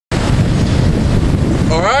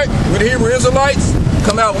the Hebrew Israelites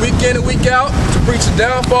come out week in and week out to preach the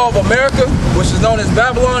downfall of America, which is known as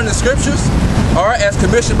Babylon in the scriptures, all right, as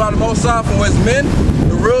commissioned by the Most High for his men,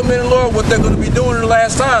 the real men of the Lord, what they're going to be doing in the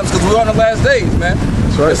last times, because we're on the last days, man.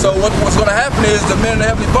 That's right. And so what's going to happen is the men of the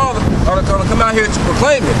Heavenly Father are going to come out here to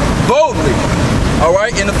proclaim it boldly, all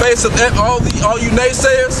right, in the face of all you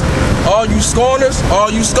naysayers, all you scorners, all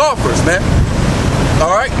you scoffers, man.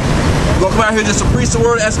 All right? We're going to come out here just to preach the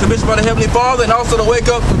word as commissioned by the Heavenly Father, and also to wake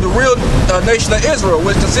up the real nation of Israel,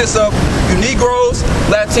 which consists of you Negroes,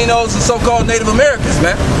 Latinos, and so-called Native Americans,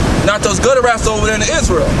 man. Not those gutter rats over there in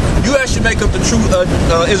Israel. You actually make up the true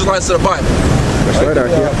Israelites of the Bible. That's right,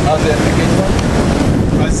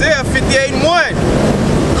 Isaiah 58:1.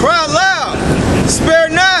 Cry loud,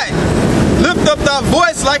 spare not. Lift up thy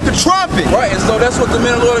voice like the trumpet. Right, and so that's what the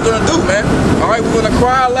men of the Lord are going to do, man. All right, we're going to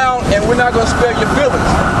cry aloud, and we're not going to spare your feelings,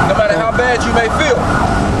 no matter how bad you may feel.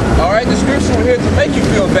 All right, the scripture we're here to make you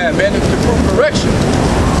feel bad, man, to prove correction.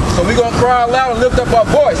 So we're going to cry aloud and lift up our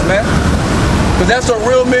voice, man. Because that's what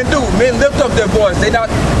real men do. Men lift up their voice. They're not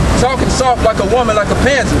talking soft like a woman, like a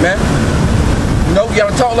pansy, man. You know, you got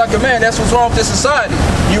to talk like a man. That's what's wrong with this society.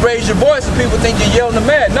 You raise your voice and people think you're yelling at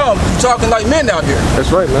man. No, you're talking like men out here.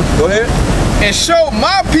 That's right, man. Go ahead. And show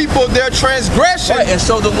my people their transgression. Right, and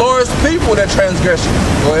show the Lord's people their transgression.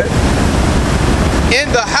 Go ahead.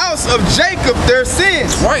 In the house of Jacob their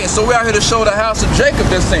sins. Right, and so we're out here to show the house of Jacob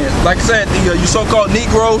their sins. Like I said, you so-called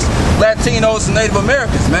Negroes, Latinos, and Native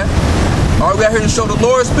Americans, man. All right, we're out here to show the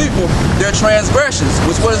Lord's people their transgressions.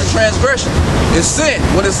 What is a transgression? It's sin.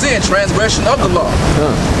 What is sin? Transgression of the law.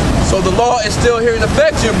 So the law is still here in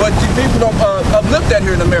effect here, but people don't uplift that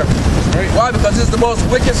here in America. Right. Why? Because it's the most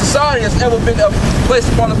wicked society that's ever been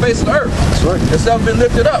placed upon the face of the earth. That's right. It's never been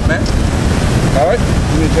lifted up, man. All right.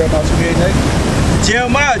 You need Jeremiah 28:8.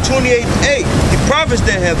 Jeremiah 28:8. The prophets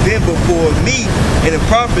that have been before me and the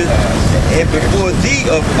prophets and before thee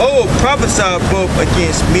of old prophesied both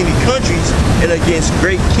against many countries and against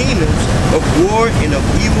great kingdoms of war and of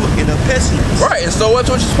evil and of pestilence. Right, and so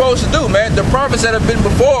what's what you're supposed to do, man? The prophets that have been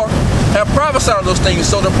before have prophesied those things,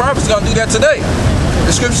 so the prophets are going to do that today.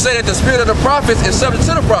 The scriptures say that the spirit of the prophets is subject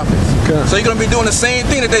to the prophets. Okay. So you're going to be doing the same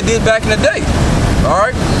thing that they did back in the day. All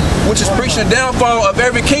right? Which is preaching the downfall of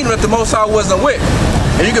every kingdom that the Most High wasn't with.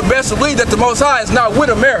 And you can best believe that the Most High is not with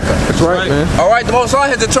America. That's right, man. All right? The Most High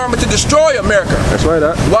has determined to destroy America. That's right.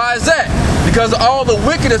 Why is that? Because of all the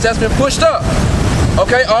wickedness that's been pushed up.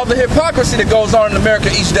 Okay? All the hypocrisy that goes on in America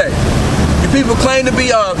each day. You people claim to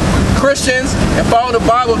be Christians and follow the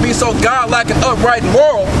Bible and be so godlike and upright and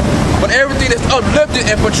moral, but everything that's uplifted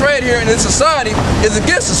and portrayed here in this society is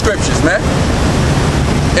against the scriptures, man.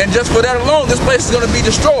 And just for that alone, this place is going to be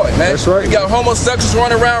destroyed, man. That's right. You got homosexuals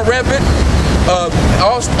running around rampant.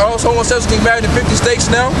 All homosexuals getting married in 50 states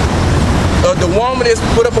now. The woman is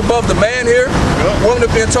put up above the man here. Women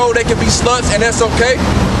have been told they can be sluts, and that's okay.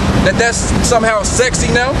 That's somehow sexy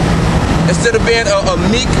now. Instead of being a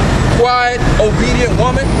meek, quiet, obedient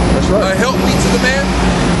woman, a helpmeet to the man.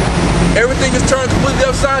 Everything is turned completely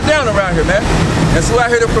upside down around here, man. And so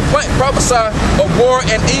out here to prophesy of war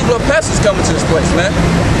and evil and pestilence coming to this place, man.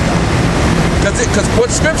 Because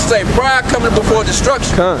what the scriptures say, pride coming before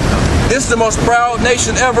destruction. This is the most proud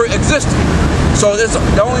nation ever existed. So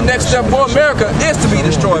the only next step for America is to be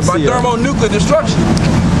destroyed by thermonuclear destruction.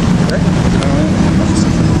 Okay.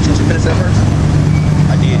 Did you finish that verse?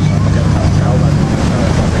 I did. Okay.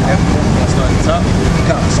 Let's start at the top.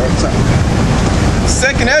 Start at the top.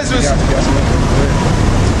 Second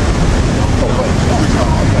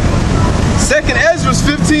Ezra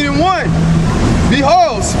 15:1.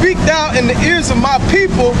 Behold, speak thou in the ears of my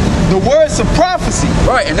people the words of prophecy.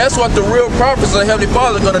 Right, and that's what the real prophets of the Heavenly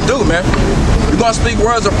Father are going to do, man. We're going to speak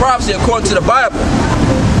words of prophecy according to the Bible.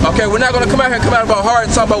 Okay, we're not going to come out here and come out of our heart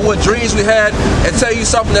and talk about what dreams we had and tell you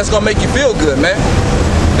something that's going to make you feel good, man.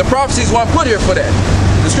 The prophecies weren't put here for that.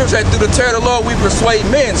 The scripture said, through the terror of the Lord we persuade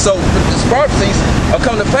men. So these prophecies are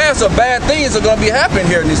coming to pass, so bad things are going to be happening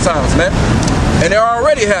here in these times, man. And they're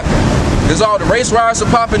already happening. There's all the race riots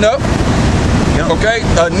are popping up. Okay,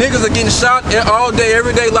 niggas are getting shot all day,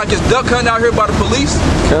 every day, like it's duck hunting out here by the police.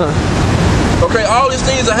 Okay, all these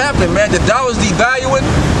things are happening, man. The dollar's devaluing.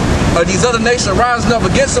 These other nations are rising up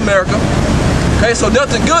against America. Okay, so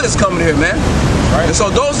nothing good is coming here, man. Right. And so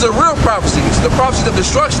those are the real prophecies, the prophecies of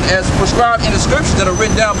destruction as prescribed in the scriptures that are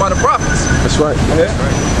written down by the prophets. That's right. Yeah.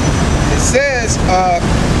 It says,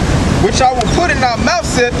 which I will put in our mouth,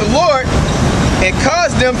 saith the Lord, and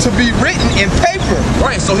cause them to be written in paper.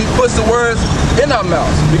 Right, so he puts the words in our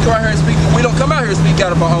mouths. We come out here and speak. We don't come out here and speak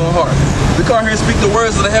out of our own heart. We come out here and speak the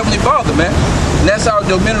words of the Heavenly Father, man. And that's how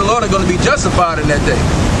the men of the Lord are going to be justified in that day.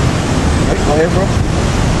 Go ahead, bro.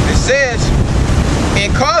 It says,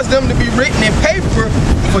 and cause them to be written in paper,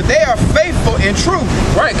 for they are faithful and true.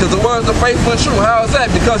 Right, because the words are faithful and true. How is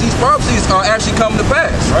that? Because these prophecies are actually coming to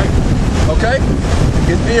pass. Right. Okay?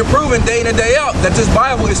 It's being proven day in and day out that this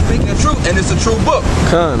Bible is speaking the truth, and it's a true book.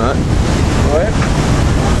 Go ahead.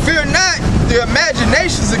 Fear not the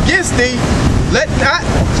imaginations against thee. Let not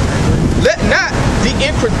the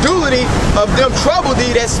incredulity of them trouble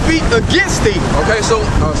thee that speak against thee. Okay, so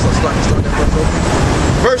start that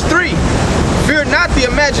verse 3. Fear not the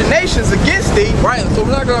imaginations against thee. Right, so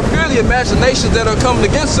we're not going to fear the imaginations that are coming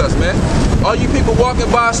against us, man. All you people walking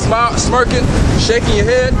by, smirking, shaking your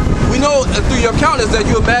head, we know through your countenance that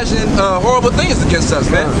you're imagining horrible things against us,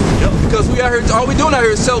 man. Because we out here, all we doing out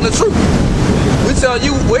here is telling the truth. We tell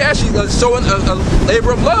you, we're actually showing a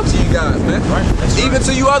labor of love to you guys, man. Right. Even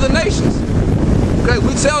to you other nations. Okay,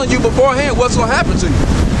 we telling you beforehand what's going to happen to you.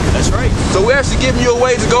 That's right. So we're actually giving you a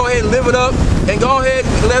way to go ahead and live it up and go ahead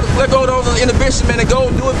and let go of those inhibitions, man, and go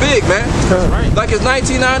and do it big, man. That's right. Like it's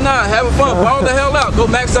 1999, having fun, ball the hell out. Go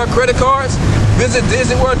max out credit cards, visit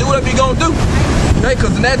Disney World, do whatever you're going to do. Okay,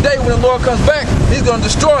 because in that day when the Lord comes back, he's going to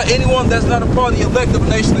destroy anyone that's not a part of the elect of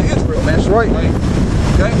the nation of Israel, man. That's right.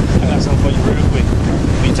 Okay? I got something for you real quick.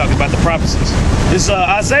 We talking about the prophecies. This is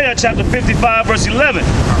Isaiah chapter 55, verse 11.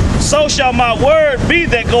 So shall my word be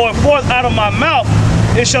that goeth forth out of my mouth.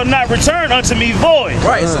 It shall not return unto me void.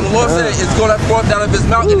 Right, so the Lord said it's going to forth out of his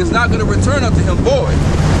mouth, and it's not going to return unto him void.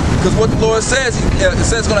 Because what the Lord says, it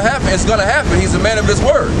says it's going to happen, it's going to happen. He's a man of his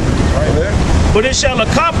word. Right there. But it shall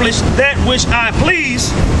accomplish that which I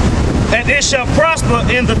please, and it shall prosper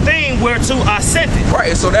in the thing whereto I sent it.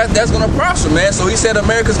 Right, so that's going to prosper, man. So he said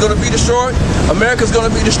America's going to be destroyed. America's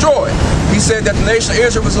going to be destroyed. He said that the nation of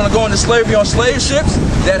Israel was going to go into slavery on slave ships.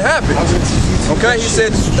 That happened. Okay, he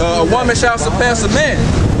said a woman shall surpass a man.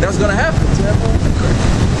 That's going to happen.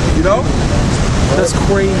 You know? That's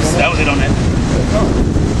crazy. That was it on that.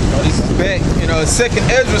 This is back. 2nd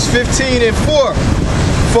Ezra 15 and 4.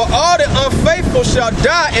 For all the unfaithful shall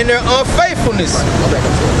die in their unfaithfulness.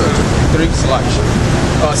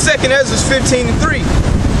 2nd Ezra 15 and 3.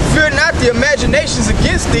 Fear not the imaginations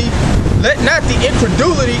against thee. Let not the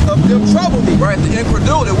incredulity of them trouble thee. Right, the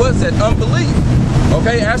incredulity, what is that? Unbelief.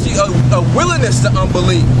 Okay, actually a willingness to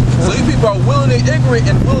unbelieve. So you people are willingly ignorant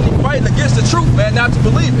and willingly fighting against the truth, man, not to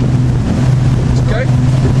believe it. Okay?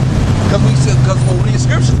 Because when these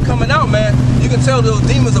scriptures are coming out, man, you can tell those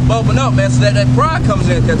demons are bubbling up, man, so that pride comes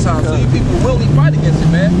in at that time. So you people willingly fight against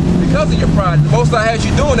it, man, because of your pride. The Most High has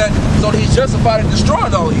you doing that so that he's justified in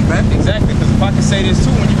destroying all of you, man. Exactly, because if I can say this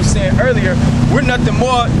too, when you were saying earlier, we're nothing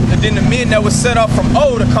more than the men that was set up from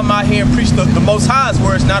old to come out here and preach the Most High's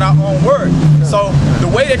words, not our own word. So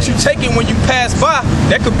the way that you take it when you pass by,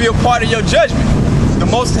 that could be a part of your judgment. The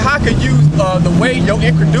Most High could use the way, your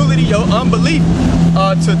incredulity, your unbelief,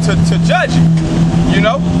 to judge you,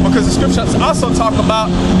 because the scriptures also talk about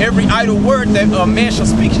every idle word that a man shall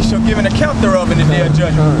speak, he shall give an account thereof in the day of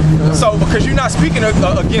judgment. So because you're not speaking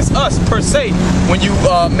against us per se, when you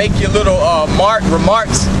make your little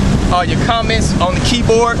remarks, your comments on the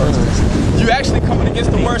keyboard, you actually coming against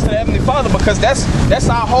the words of the Heavenly Father, because that's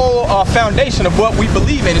our whole foundation of what we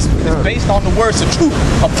believe in. It's based on the words of truth,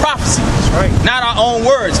 of prophecy. That's right. Not our own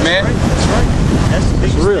words, man. That's right. That's the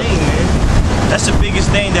biggest thing, man. That's the biggest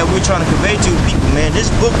thing that we're trying to convey to people, man. This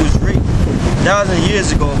book was written 1,000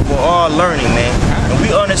 years ago for our learning, man. And we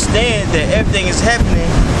understand that everything is happening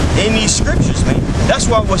in these scriptures, man. That's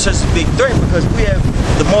why we're such a big threat, because we have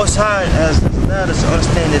the Most High has allowed us to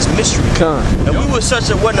understand this mystery. And we wasn't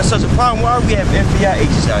such a problem. Why we have FBI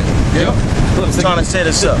agents out here? Trying to set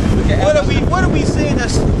us up. What are we saying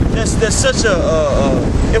that's such a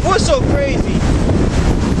if we're so crazy,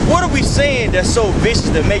 what are we saying that's so vicious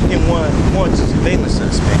that make them want to surveillance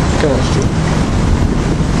us, man?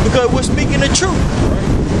 Because we're speaking the truth.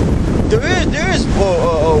 There is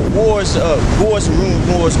wars and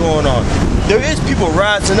rumors going on. There is people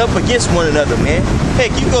rising up against one another, man.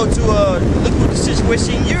 Heck, you go to look at the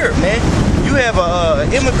situation in Europe, man. You have a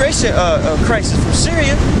immigration crisis from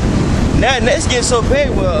Syria. Now it's getting so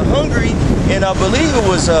bad. Well, Hungary and I believe it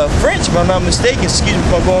was French, if I'm not mistaken. Excuse me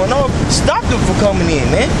for going off. Stopped them from coming in,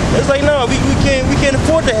 man. It's like, no, we can't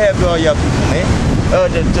afford to have all y'all people, man.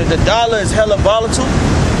 The dollar is hella volatile.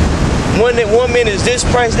 One minute is this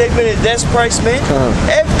price, next minute is that price, man.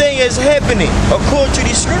 Everything is happening according to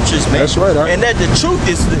these scriptures, man. That's right. And that the truth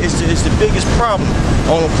is the biggest problem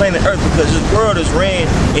on the planet Earth, because this world is ran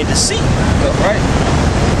in deceit.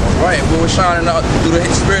 Right, we're shining out through the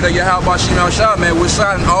spirit of Yahweh Bashim al-Shah, man. We're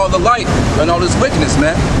shining all the light and all this wickedness,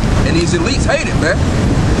 man. And these elites hate it, man.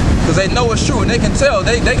 because they know it's true and they can tell.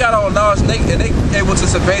 They got all the knowledge and they able to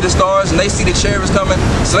survey the stars and they see the chariots coming,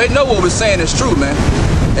 so they know what we're saying is true, man.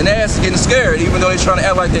 And they're getting scared, even though they're trying to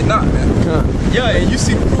act like they're not, man. Yeah, and you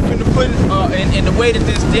see the proof in the pudding, in the way that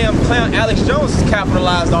this damn clown Alex Jones has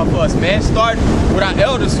capitalized off us, man. Starting with our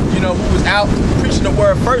elders, you know, who was out preaching the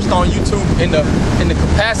word first on YouTube in the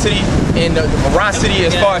capacity and the veracity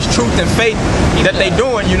as far as truth and faith that they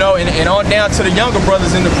doing, you know, and on down to the younger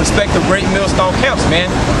brothers in the prospective Great Millstone camps, man.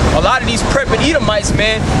 A lot of these prepping Edomites,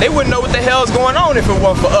 man, they wouldn't know what the hell's going on if it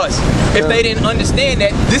weren't for us. If they didn't understand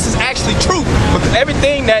that this is actually truth. Because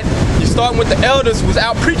everything that you starting with the elders was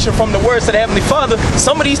out preaching from the words of the Heavenly Father,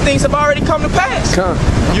 some of these things have already come to pass.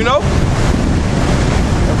 You know?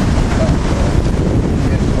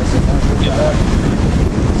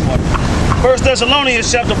 1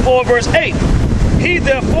 Thessalonians chapter 4, verse 8. He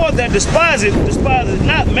therefore that despiseth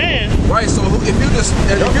not man. Right, so if you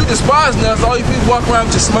despising us, all you people walk around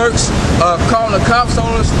with your smirks, calling the cops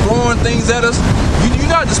on us, throwing things at us, you're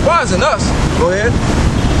not despising us. Go ahead.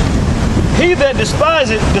 He that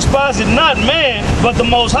despiseth not man, but the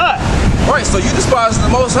Most High. Right, so you despising the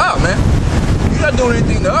Most High, man. You're not doing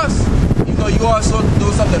anything to us. You know, you are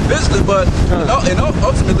doing something physically, but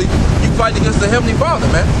ultimately, you fight against the Heavenly Father,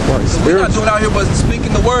 man. So we're not doing out here but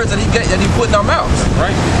speaking the words that He put in our mouths.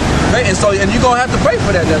 Right. Okay, and you're gonna have to pay for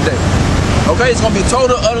that day. Okay, it's gonna be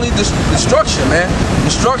total, utterly destruction, man.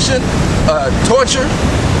 Destruction, torture.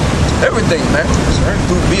 Everything, man.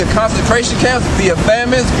 Via concentration camps, via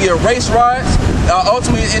famines, via race riots,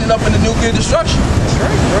 ultimately ending up in the nuclear destruction. That's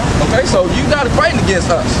right, bro. Okay, so you're not fighting against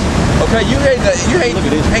us. Okay, you hate the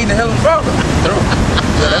Heavenly Father.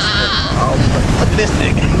 Yeah, that's look at this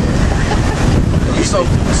nigga. You so-called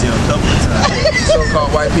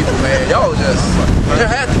white people, man. Y'all just, there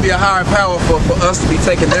has to be a higher power for us to be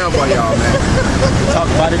taken down by y'all, man. Talk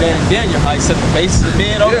about it in Daniel, how he set the bases of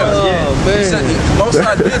men over us. Man. Most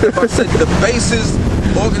I did, if I said the basest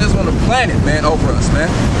organism on the planet, man, over us, man.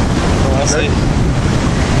 I see.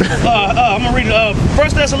 I'm gonna read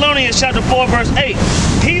 1 Thessalonians chapter 4, verse 8.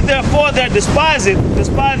 He therefore that despiseth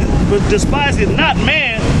not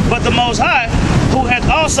man, but the Most High, who hath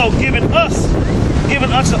also given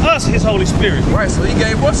unto us His Holy Spirit. Right, so He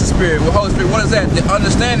gave us the Spirit. Well, Holy Spirit, what is that? The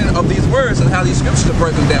understanding of these words and how these scriptures to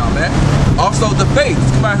break them down, man. Also the faith.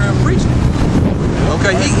 Let's come out here and preach it.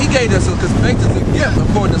 Okay, He gave us, because faith is a gift,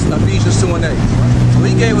 according to Ephesians 2:8. So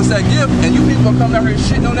He gave us that gift, and you people are coming out here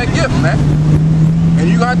shitting on that gift, man. And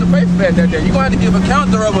you're going to have to pay for that day. You're going to have to give account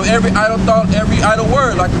thereof of every idle thought, every idle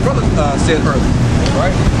word, like the brother said earlier. Right?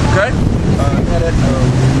 Okay?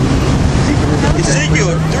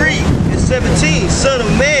 Ezekiel 3:17, Son of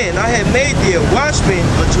man, I have made thee a watchman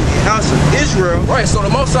unto the house of Israel. Right, so the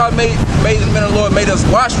Most High made the men of the Lord, made us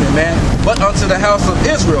watchmen, man, but unto the house of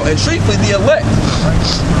Israel, and chiefly the elect.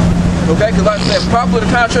 Okay, because like I said, popular to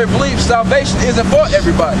contrary belief, salvation isn't for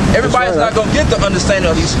everybody. Everybody's not going to get the understanding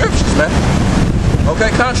of these scriptures, man.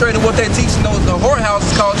 Okay, contrary to what they teach in the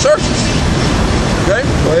whorehouses called churches. Okay?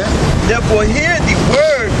 Go ahead. Therefore hear the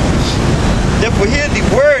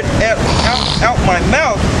word out my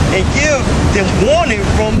mouth and give them warning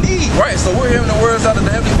from me. Right, so we're hearing the words out of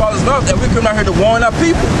the Heavenly Father's mouth, and we're coming out here to warn our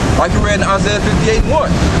people. Like we read in Isaiah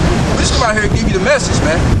 58:1. We just come out here and give you the message,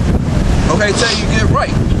 man. Okay, tell you get it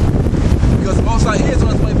right. Because the Most High is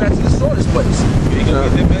on his way back to the shortest place. You ain't gonna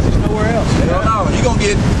get that message nowhere else. No, you're gonna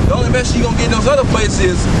get, the only message you're gonna get in those other places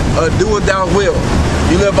is do what thou will.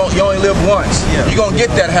 You only live once. Yeah. You're gonna get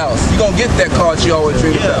that house. You're gonna get that car that you always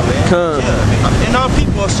dream about. Man. And our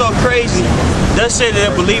people are so crazy. They say that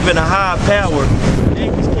they believe in a higher power. They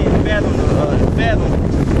just can't fathom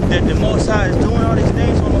that the Most High is doing all these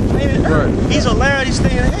things on the planet Earth. Right. He's allowing these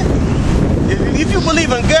things to happen. If you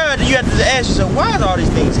believe in God, then you have to ask yourself, why is all these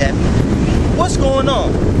things happening? What's going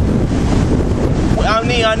on? I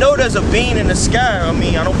mean, I know there's a being in the sky. I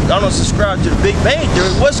mean, I don't subscribe to the Big Bang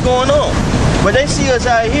Theory. What's going on? But they see us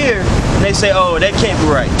out here and they say, oh, that can't be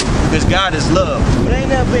right because God is love. But ain't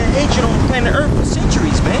never been hatred on planet Earth for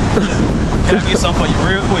centuries, man. Can I get something for you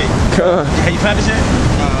real quick? Hey, you found this yet?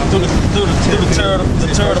 Through the turd of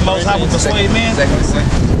the Most High will persuade men.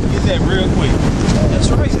 Get that real quick.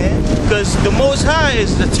 That's right, man. Because the Most High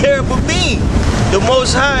is a terrible being. The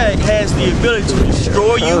Most High has the ability to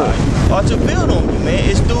destroy you or to build on you, man.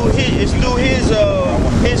 It's through his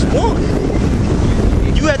want.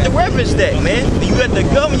 You have to reference that, man. You have to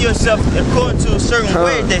govern yourself according to a certain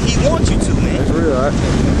way that he wants you to, man. That's real, right?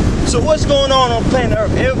 So what's going on planet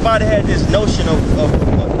Earth? Everybody had this notion of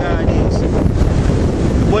what God is.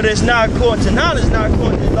 But it's not according to knowledge, it's not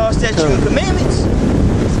according to the law, statutes, and commandments.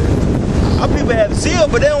 Our people have zeal,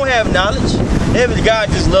 but they don't have knowledge. Every God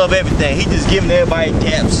just love everything. He just giving everybody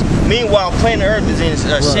daps. Meanwhile, planet Earth is in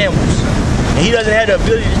shambles, and He doesn't have the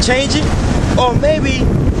ability to change it. Or maybe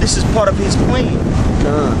this is part of His plan.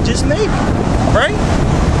 Just maybe, right?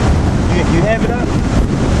 You have it up.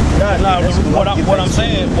 What I'm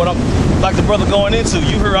saying, like the brother going into,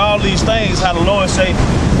 you hear all these things, how the Lord say,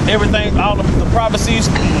 everything, all the prophecies,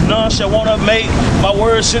 none shall want to make, my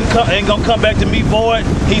words ain't gonna come back to me void.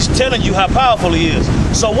 He's telling you how powerful He is.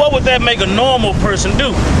 So what would that make a normal person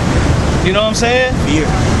do? You know what I'm saying?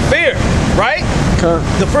 Fear, right?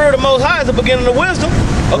 The fear of the Most High is the beginning of wisdom,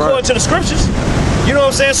 according to the scriptures. You know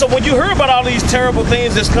what I'm saying? So when you hear about all these terrible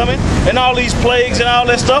things that's coming and all these plagues and all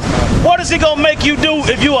that stuff, what is He gonna make you do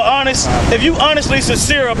if you are honest, if you honestly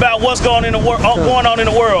sincere about what's going on in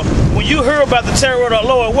the world? When you hear about the terror of the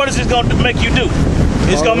Lord, what is it gonna make you do?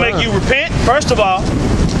 It's gonna make you repent, first of all,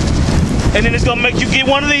 and then it's gonna make you get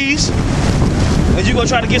one of these, and you're gonna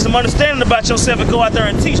try to get some understanding about yourself and go out there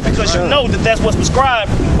and teach, because you know that that's what's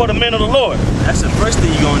prescribed for the men of the Lord. That's the first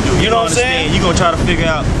thing you're gonna do. You know what I'm saying? You're gonna try to figure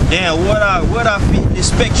out, damn, what I fit in this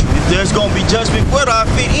spectrum. If there's gonna be judgment, what do I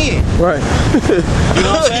fit in? Right. You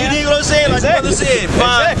know what I'm saying? You dig what I'm saying? Like Exactly.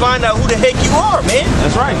 Brother said, find out who the heck you are, man.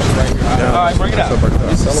 That's right. All right, bring it out. 2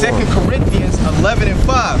 Corinthians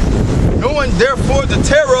 11:5. Knowing therefore the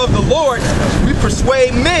terror of the Lord, we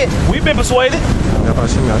persuade men. We've been persuaded.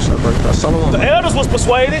 The elders was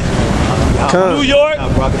persuaded. New York,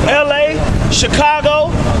 LA,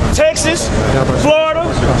 Chicago, Texas, Florida,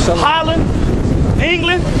 Holland,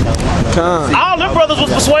 England. All them brothers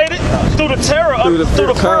was persuaded through the terror of, through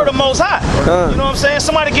the fear of the Most High. You know what I'm saying?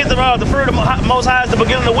 Somebody get the fear of the Most High is the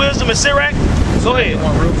beginning of wisdom in Sirach. Go ahead.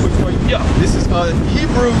 One real quick for you. Yeah. This is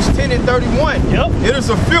Hebrews 10:31. Yep. It is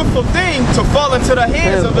a fearful thing to fall into the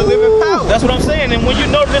hands of the living power. That's what I'm saying. And when you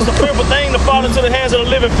know that it's a fearful thing to fall into the hands of the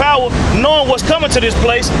living power, knowing what's coming to this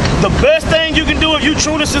place, the best thing you can do if you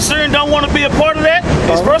truly sincere and don't want to be a part of that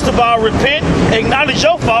is, first of all, repent, acknowledge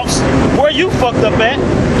your faults, where you fucked up at.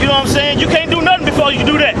 You know what I'm saying? You can't do nothing before you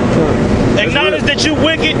do that. Acknowledge that you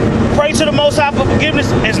wicked, pray to the Most High for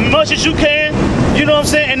forgiveness as much as you can, you know what I'm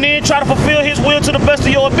saying, and then try to fulfill His will to the best of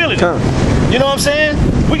your ability. You know what I'm saying?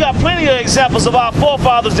 We got plenty of examples of our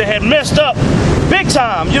forefathers that had messed up big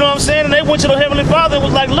time, you know what I'm saying, and they went to the Heavenly Father and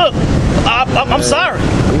was like, look, I'm sorry.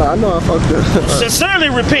 I know I fucked up. Sincerely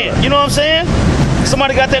repent, you know what I'm saying?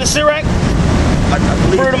 Somebody got that in Sirach?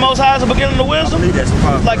 Fear of the Most High is the beginning of wisdom? I believe that's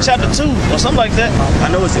Proverbs. Like chapter 2 or something like that.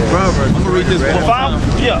 I know it's in Proverbs. I'm gonna read this one.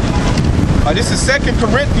 Yeah. This is 2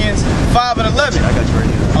 Corinthians 5:11. I got you right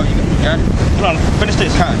here. Oh, you got it? Hold on, finish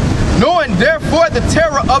this. Knowing therefore the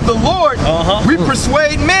terror of the Lord, we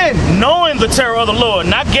persuade men. Knowing the terror of the Lord,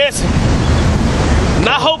 not guessing.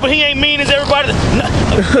 Not hoping He ain't mean as everybody.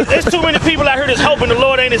 There's too many people out here that's hoping the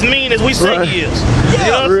Lord ain't as mean as we say He is.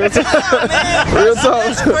 Yeah, Real talk. Real talk.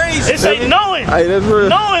 That's crazy. It's like knowing. Hey, that's real.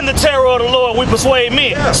 Knowing the terror of the Lord, we persuade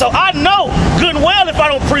men. So I know good and well if I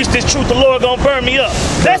don't preach this truth, the Lord gonna burn me up.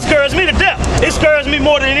 That scares me to death. It scares me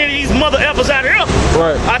more than any of these mother effers out here.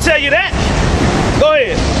 Right. I tell you that. Go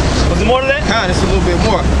ahead. Was there more to that? It's a little bit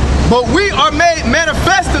more. But we are made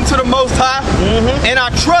manifest unto the Most High, and our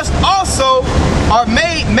trust also are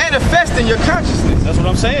made manifest in your consciousness. That's what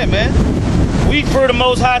I'm saying, man. We fear the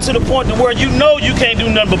Most High to the point to where you know you can't do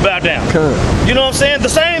nothing but bow down. You know what I'm saying? The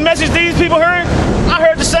same message these people heard, I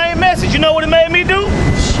heard the same message. You know what it made me do?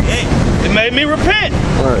 Shit. It made me repent.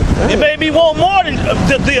 Right. It made me want more than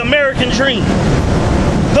the American dream.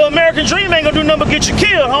 The American dream ain't gonna do nothing but get you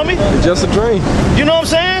killed, homie. It's just a dream. You know what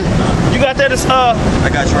I'm saying? You got that as I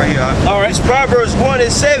got you right here. all right. It's Proverbs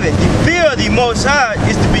 1:7. The fear of the Most High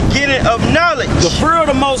is the beginning of knowledge. The fear of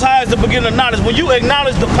the Most High is the beginning of knowledge. When you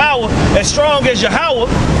acknowledge the power as strong as Yahweh,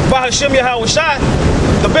 by Hashem Yahweh Shai,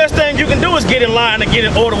 the best thing you can do is get in line and get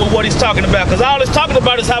in order with what He's talking about. Because all He's talking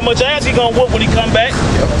about is how much ass He gonna whoop when He come back.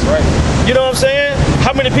 Yep, that's right. You know what I'm saying?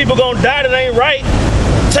 How many people gonna die that ain't right?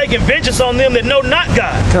 Taking vengeance on them that know not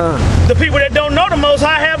God. The people that don't know the Most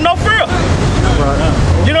High have no fear.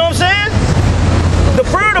 You know what I'm saying? The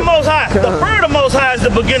fear of the Most High. The fear of the Most High is the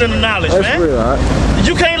beginning of knowledge, That's man. real, all right?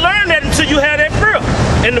 You can't learn that until you have that fear.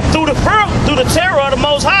 And through the fear, through the terror of the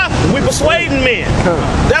Most High, we persuading men.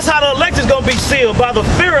 That's how the elect is gonna be sealed, by the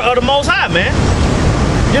fear of the Most High, man.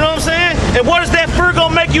 You know what I'm saying? And what is that fear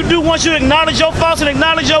gonna make you do once you acknowledge your faults and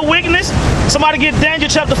acknowledge your weakness? Somebody get Daniel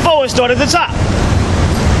chapter 4 and start at the top.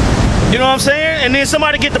 You know what I'm saying? And then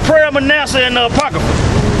somebody get the prayer of Manasseh and the Apocrypha.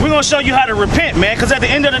 We're gonna show you how to repent, man, because at the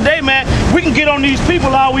end of the day, man, we can get on these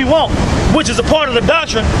people all we want, which is a part of the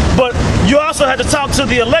doctrine, but you also have to talk to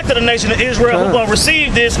the elect of the nation of Israel who's gonna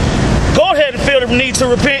receive this. Go ahead and feel the need to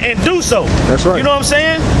repent and do so. That's right. You know what I'm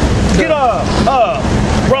saying? Get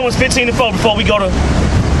Romans 15:4 before we go to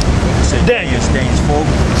Daniel.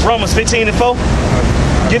 Romans 15:4.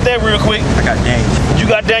 Get that real quick. I got Daniel. You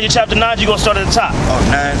got Daniel chapter 9. You gonna start at the top. Oh,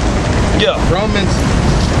 9. Yeah. Romans.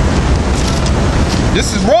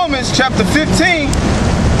 This is Romans chapter 15,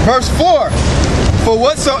 verse 4. For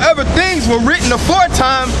whatsoever things were written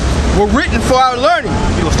aforetime were written for our learning.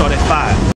 You gonna start at 5.